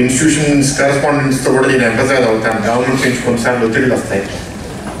 ఇప్పుడు ఇన్స్టిట్యూషన్స్ కరెస్పాండెంట్స్తో కూడా నేను ఎంఫసైజ్ అవుతాను, గవర్నమెంట్ నుంచి కొన్నిసార్లు ఒత్తిడిలు వస్తాయి.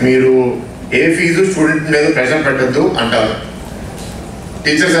 మీరు ఏ ఫీజు స్టూడెంట్ మీద ప్రెషర్ పెట్టద్దు అంటారు.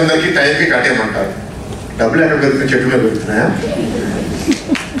 టీచర్స్ అందరికీ టైంకి కట్టేయమంటారు. డబ్బులు ఎక్కడ దొరుకుతున్నాయి? చెట్టు మీద దొరుకుతున్నాయా?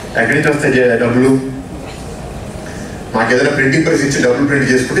 ఎక్కడి నుంచి వస్తాయి డబ్బులు? మాకు ఏదైనా ప్రింటింగ్ ప్రెస్ ఇచ్చి డబ్బులు ప్రింట్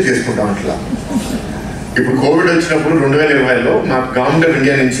చేసుకుంటాం అట్లా. ఇప్పుడు కోవిడ్ వచ్చినప్పుడు 2020లో మాకు గవర్నమెంట్ ఆఫ్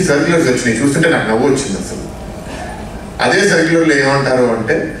ఇండియా నుంచి సర్క్యులర్స్ వచ్చినాయి. చూస్తుంటే నాకు నవ్వు వచ్చింది అసలు. అదే సర్క్యులర్లో ఏమంటారు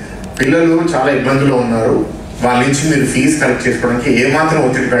అంటే, పిల్లలు చాలా ఇబ్బందులు ఉన్నారు, వాళ్ళ నుంచి మీరు ఫీజు కలెక్ట్ చేసుకోవడానికి ఏమాత్రం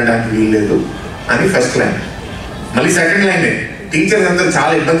ఒత్తిడి పెట్టడానికి వీల్లేదు అని ఫస్ట్ లైన్. మళ్ళీ సెకండ్ లైన్, టీచర్స్ అందరూ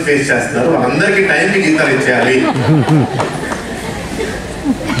చాలా ఇబ్బంది ఫేస్ చేస్తున్నారు, వాళ్ళందరికీ టైంకి జీతాలు ఇచ్చేయాలి.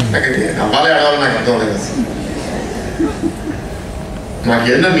 నవ్వాలి ఆడాలి నాకు అర్థం లేదు అసలు.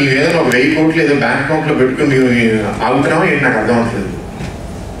 మాకేదైనా మేము ఏదైనా ఒక 1000 కోట్లు ఏదో బ్యాంక్ అకౌంట్లో పెట్టుకుని ఆగుతున్నామో ఏంటి నాకు అర్థం అవట్లేదు.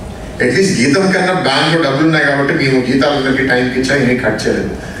 అట్లీస్ట్ జీతం కన్నా బ్యాంక్లో డబ్బులు ఉన్నాయి కాబట్టి మేము జీతాలందరికీ టైంకి ఇచ్చా, ఏమీ కట్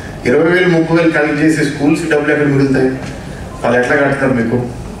చేయలేదు. 20,000 30,000 కలెక్ట్ చేసే స్కూల్స్కి డబ్బులు ఎక్కడ మిగులుతాయి? వాళ్ళు ఎట్లా కడతారు మీకు?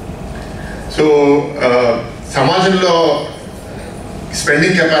 సో సమాజంలో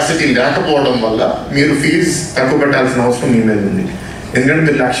స్పెండింగ్ కెపాసిటీ లేకపోవడం వల్ల మీరు ఫీజు తక్కువ పెట్టాల్సిన అవసరం మీ మీద ఉంది. ఎందుకంటే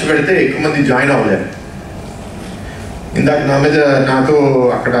మీరు లక్ష్య పెడితే ఎక్కువ మంది జాయిన్ అవ్వలేరు. ఇందాక నాతో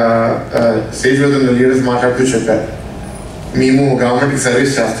అక్కడ స్టేజ్ మీద ఉన్న లీడర్స్ మాట్లాడుతూ చెప్పారు, మేము గవర్నమెంట్కి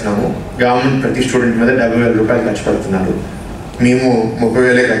సర్వీస్ చేస్తున్నాము, గవర్నమెంట్ ప్రతి స్టూడెంట్ మీద 70,000 రూపాయలు ఖర్చు పెడుతున్నారు, మేము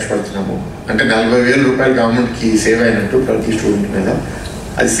 30,000 ఖర్చు పెడుతున్నాము. అంటే 40,000 రూపాయలు గవర్నమెంట్కి సేవ్ అయినట్టు ప్రతి స్టూడెంట్ మీద.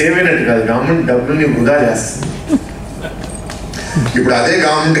 అది సేవ్ అయినట్టు కాదు, గవర్నమెంట్ డబ్బుల్ని వృధా చేస్తుంది. ఇప్పుడు అదే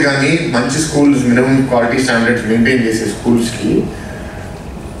గవర్నమెంట్ కానీ మంచి schools, minimum quality standards maintain చేసే స్కూల్స్కి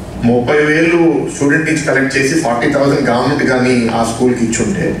 30,000 స్టూడెంట్ నుంచి కలెక్ట్ చేసి 40,000 గవర్నమెంట్ కానీ ఆ స్కూల్కి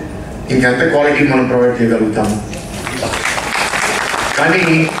ఇచ్చుంటే ఇంకెంత క్వాలిటీ మనం ప్రొవైడ్ చేయగలుగుతాము. కానీ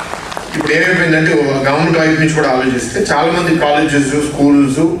ఇప్పుడు ఏమైపోయిందంటే గవర్నమెంట్ వైపు నుంచి కూడా ఆలోచిస్తే చాలా మంది కాలేజెస్,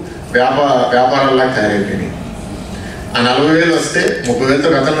 స్కూల్స్ వ్యాపారాల్లా తయారైపోయినాయి. ఆ 40,000 వస్తే 30,000తో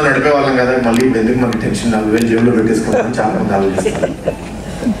గతంలో నడిపే వాళ్ళం కదా, మళ్ళీ ఇప్పుడు ఎందుకు మనకి టెన్షన్, 40,000 జేబులో పెట్టేసుకోవాలని చాలా మంది ఆలోచిస్తారు.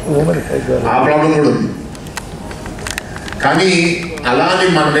 ఆ ప్రాబ్లం కూడా ఉంది. కానీ అలానే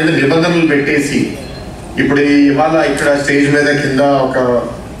మన మీద నిబంధనలు పెట్టేసి ఇప్పుడు ఇవాళ ఇక్కడ స్టేజ్ మీద కింద ఒక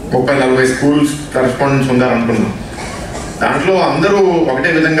 30-40 స్కూల్స్ కరెస్పాండెంట్స్ ఉన్నారనుకున్నాం. దాంట్లో అందరూ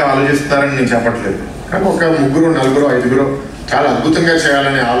ఒకటే విధంగా ఆలోచిస్తారని నేను చెప్పట్లేదు. కానీ ఒక 3-4-5 చాలా అద్భుతంగా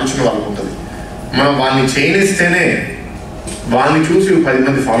చేయాలనే ఆలోచన వాళ్ళకు ఉంటుంది. మనం వాళ్ళని చేయనిస్తేనే వాళ్ళని చూసి 10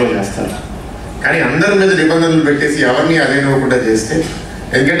 మంది ఫాలో చేస్తారు. కానీ అందరి మీద నిబంధనలు పెట్టేసి ఎవరిని అదేనవ్వకుండా చేస్తే,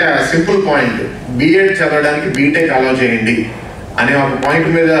 ఎందుకంటే ఆ సింపుల్ పాయింట్, బీఎడ్ చదవడానికి బీటెక్ అలౌ చేయండి అనే ఒక పాయింట్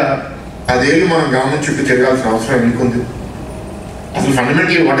మీద 10 ఏళ్ళు మనం గవర్నమెంట్ చుట్టూ తిరగాల్సిన అవసరం ఎందుకుంది? అసలు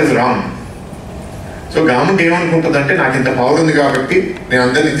fundamentally what is wrong? So government ఏమనుకుంటుందంటే, నాకు ఇంత పవర్ ఉంది కాబట్టి నేను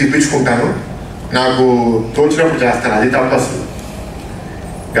అందరినీ తిప్పించుకుంటాను, నాకు తోచినప్పుడు చేస్తాను. అది తప్పు. అసలు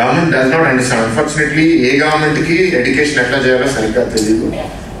government does not understand. Unfortunately ఏ గవర్నమెంట్కి ఎడ్యుకేషన్ ఎట్లా చేయాలో సరిగ్గా తెలియదు.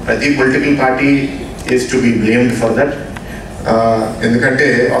 ప్రతి political party is to be blamed for that. ఎందుకంటే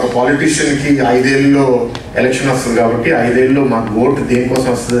ఒక పాలిటీషియన్కి 5 ఏళ్ళలో ఎలక్షన్ వస్తుంది కాబట్టి 5 ఏళ్ళలో మాకు ఓటు దేనికోసం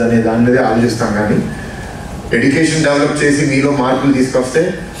వస్తుంది అనే దాని మీదే ఆలోచిస్తాం. కానీ ఎడ్యుకేషన్ డెవలప్ చేసి మీలో మార్పులు తీసుకొస్తే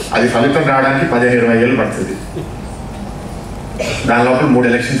అది ఫలితం రావడానికి 15-20 ఏళ్ళు పడుతుంది. దాని లోపల 3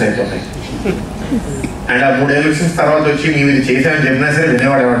 ఎలక్షన్స్ అయిపోతాయి. అండ్ ఆ 3 ఎలక్షన్స్ తర్వాత వచ్చి మేము ఇది చేసామని చెప్పినా సరే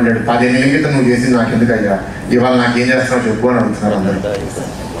వినేవాడు ఎవరు? 15 ఏళ్ళ క్రితం నువ్వు చేసింది నాకు ఎందుకు అయ్యా, ఇవాళ నాకేం చేస్తున్నావు చెప్పు అని అడుగుతున్నారు అందరూ.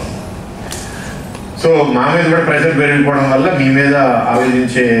 సో మా మీద కూడా ప్రెషర్ పెరిగిపోవడం వల్ల మీ మీద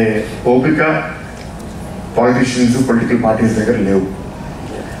ఆలోచించే ఓపిక పాలిటీషియన్స్, పొలిటికల్ పార్టీస్ దగ్గర లేవు.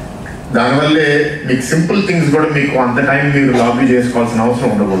 దానివల్లే మీకు సింపుల్ థింగ్స్ కూడా మీకు అంత టైం మీరు లాబీ చేసుకోవాల్సిన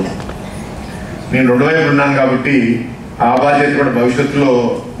అవసరం ఉండకూడదు. నేను 2 వైపు ఉన్నాను కాబట్టి ఆ బాధ్యత కూడా భవిష్యత్తులో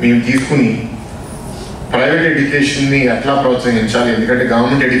మేము తీసుకుని ప్రైవేట్ ఎడ్యుకేషన్ని ఎట్లా ప్రోత్సహించాలి. ఎందుకంటే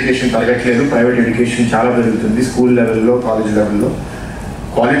గవర్నమెంట్ ఎడ్యుకేషన్ తరగట్లేదు, ప్రైవేట్ ఎడ్యుకేషన్ చాలా పెరుగుతుంది. స్కూల్ లెవెల్లో, కాలేజ్ లెవెల్లో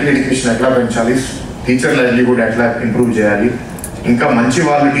క్వాలిటీ ఎడ్యుకేషన్ ఎట్లా పెంచాలి, టీచర్ లైవ్లీహుడ్ ఎట్లా ఇంప్రూవ్ చేయాలి, ఇంకా మంచి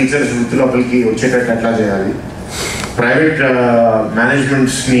వాళ్ళు టీచర్స్ వృత్తి లోపలికి వచ్చేటట్టు ఎట్లా చేయాలి, ప్రైవేట్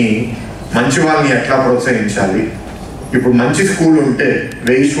మేనేజ్మెంట్స్ని మంచి వాళ్ళని ఎట్లా ప్రోత్సహించాలి. ఇప్పుడు మంచి స్కూల్ ఉంటే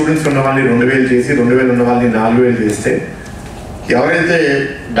 1000 స్టూడెంట్స్ ఉన్న వాళ్ళని 2000 చేసి 2000 ఉన్న వాళ్ళని 4000 చేస్తే ఎవరైతే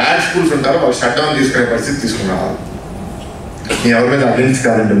బ్యాడ్ స్కూల్స్ ఉంటారో వాళ్ళు షట్ డౌన్ తీసుకునే పరిస్థితి తీసుకున్నారు. ఎవరి మీద అగెన్స్ట్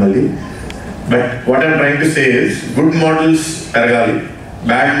కాదండి మళ్ళీ. But what I'm trying to say is good models పెరగాలి,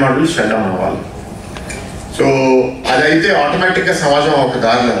 బ్యాడ్ మోడల్స్ షట్ డౌన్ అవ్వాలి. సో అదైతే ఆటోమేటిక్గా సమాజం ఒక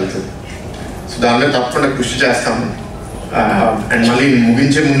దారిలో వెళ్తుంది. సో దాని మీద తప్పకుండా కృషి చేస్తాము. అండ్ మళ్ళీ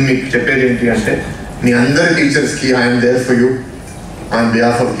ముగించే ముందు మీకు చెప్పేది ఏంటి అంటే, మీ అందరి టీచర్స్కి I'm there for you on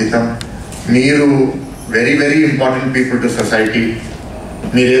behalf of గీతం. మీరు very very important people to society.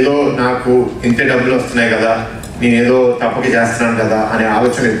 మీరేదో నాకు ఇంతే డబ్బులు వస్తున్నాయి కదా, నేనేదో తప్పక చేస్తున్నాను కదా అనే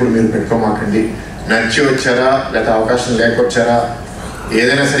ఆలోచన ఎప్పుడు మీరు పెట్టుకోమాకండి. నచ్చి వచ్చారా లేకపోతే అవకాశం లేకొచ్చారా,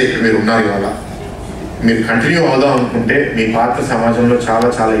 ఏదైనా సరే ఇక్కడ మీరు ఉన్నారు. ఇవాళ మీరు కంటిన్యూ అవుదాం అనుకుంటే మీ పాత్ర సమాజంలో చాలా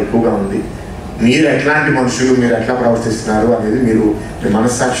చాలా ఎక్కువగా ఉంది. మీరు ఎట్లాంటి మనుషులు, మీరు ఎట్లా ప్రవర్తిస్తున్నారు అనేది మీరు మీ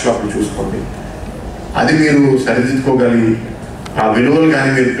మనస్సాక్షిలో అప్పుడు చూసుకోండి. అది మీరు సరిదిద్దుకోగలిగి ఆ విలువలు కానీ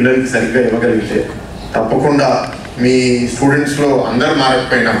మీరు పిల్లలకి సరిగ్గా ఇవ్వగలిగితే తప్పకుండా మీ స్టూడెంట్స్లో అందరు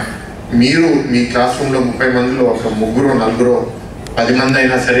మారకపోయినా మీరు మీ క్లాస్ రూమ్లో 30 మందిలో ఒక 3 4 10 మంది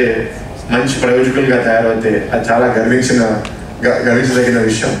అయినా సరే మంచి ప్రయోజకులుగా తయారైతే అది చాలా గర్వించదగిన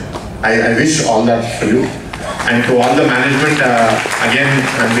విషయం. I wish all that for you. And to all the management, again,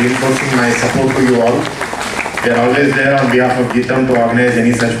 I'm reinforcing my support to you all. We are always there on behalf of Geetam to organize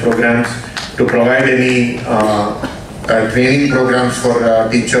any such programs, to provide any training programs for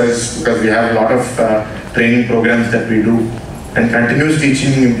teachers, because we have a lot of training programs that we do. And continuous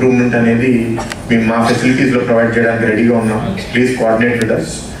teaching improvement అనేది మేము మా ఫెసిలిటీస్లో provide చేయడానికి రెడీగా ఉన్నాం. Please coordinate with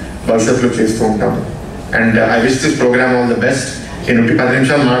us. భవిష్యత్తులో చేస్తూ ఉంటాం. And I wish this programme all the best. నేను 10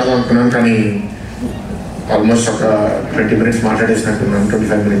 నిమిషాలు మాట్లాడదాం అనుకున్నాను, కానీ ఆల్మోస్ట్ ఒక 20 minutes మాట్లాడేసినట్టున్నాను,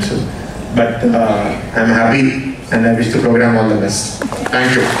 25 minutes. But I'm happy and I wish the programme all the best.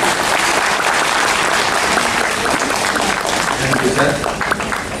 Thank you.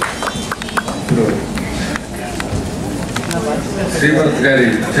 Sribharat గారి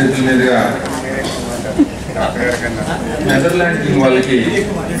చేతుల మీదుగా నెదర్లాండ్ వాళ్ళకి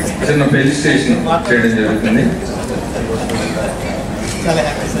చిన్న రిజిస్ట్రేషన్ చేయడం జరుగుతుంది.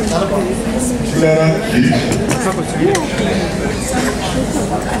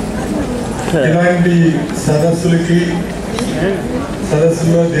 ఇలాంటి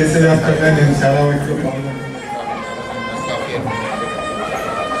సదస్సులో దేశవ్యాప్తంగా నేను చాలా వరకు పాల్గొన్నాను.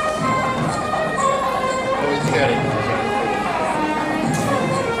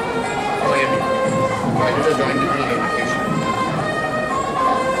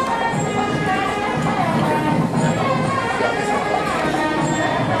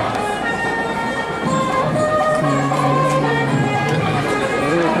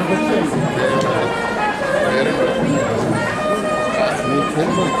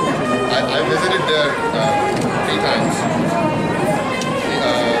 I visited there 3 times.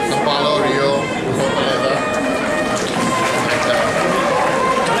 Sao Paulo, Rio, Fortaleza.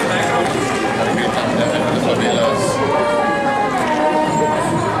 And had a great time there. And the favelas.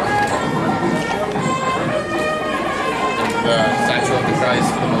 And the statue of the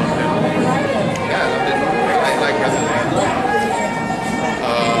Christ, the mountain. Yeah, I loved it. I like Brazil.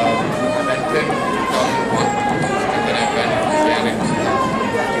 I went in 2001. And then I went scanning.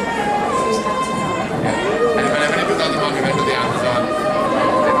 And when I went to 2001, we went to the Amazon.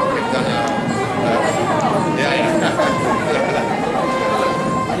 We've done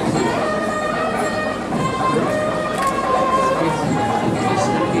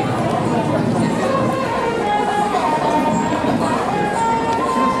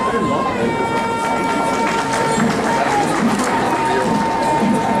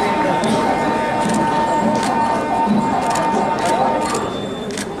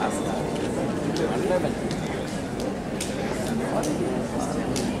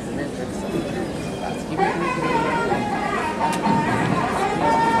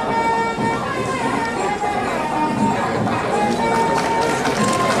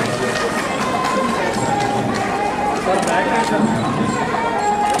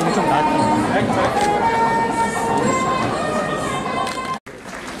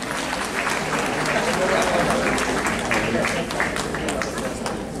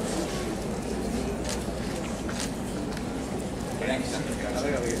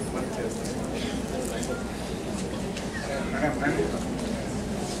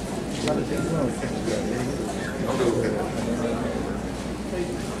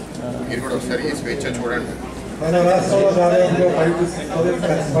మీరు కూడా ఒకసారి ఈ స్వేచ్ఛ చూడండి. మన రాష్ట్రంలో దాదాపుగా 5 to 6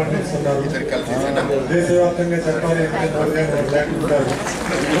 correspondents ఉన్నారు. దేశవ్యాప్తంగా చెప్పాలి అంటే 1,00,000 ఉంటారు.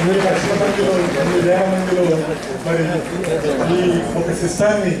 9 లక్షల మందిలో 9,000 మందిలో మరి ఈ ఒక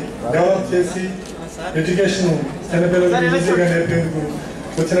సిస్టాన్ని డెవలప్ చేసి ఎడ్యుకేషన్ చిన్నపిల్లలకు ఈజీగా నేర్పేందుకు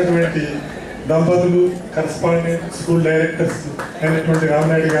వచ్చినటువంటి దంపతులు, కరెస్పాండెంట్, స్కూల్ డైరెక్టర్స్ అయినటువంటి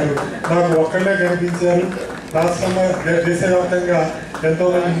రామనాయుడు గారు నాకు ఒక్కళ్ళే కనిపించారు. రాష్ట్రంలో దేశవ్యాప్తంగా ఎంతో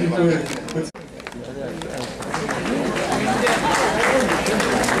మంది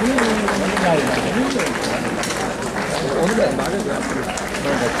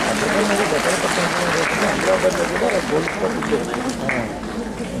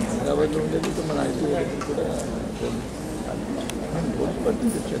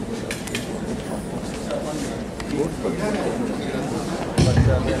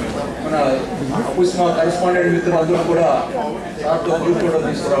మన అప్పుస్మా కరెస్పాండెంట్ మిత్రులందరూ కూడా సార్తో గ్రూప్ ఫోటో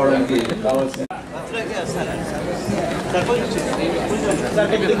తీసుకురావడానికి కావాల్సిన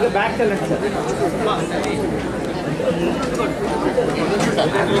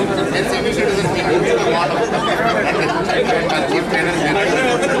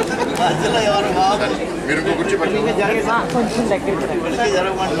కొంచెం దగ్గర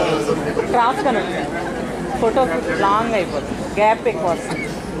క్రాస్ కనెక్ట్ ఫోటో లాంగ్ అయిపోతుంది, గ్యాప్ ఎక్కువ వస్తుంది.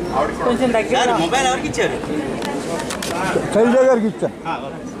 కొంచెం దగ్గర మొబైల్ ఎవరికి ఇచ్చారు? శైలజ గారికి ఇచ్చా.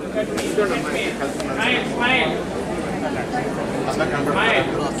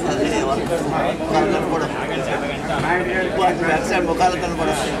 ముఖాలు కనపడ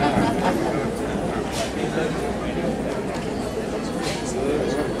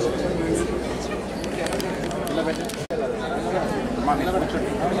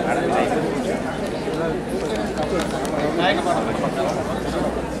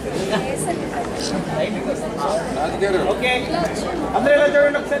ఓకే అందరూ ఎలా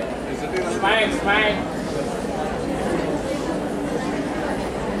చూడండి ఒకసారి. Smile smile.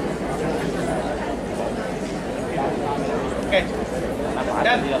 Okay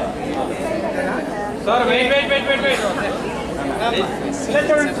sir wait wait wait wait wait ఇలా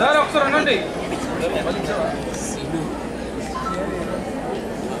చూడండి సార్, ఒకసారి ఉండండి.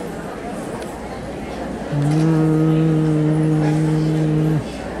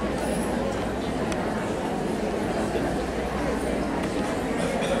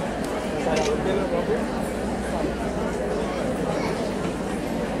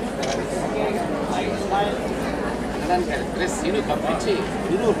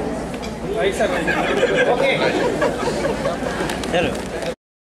 ఓకే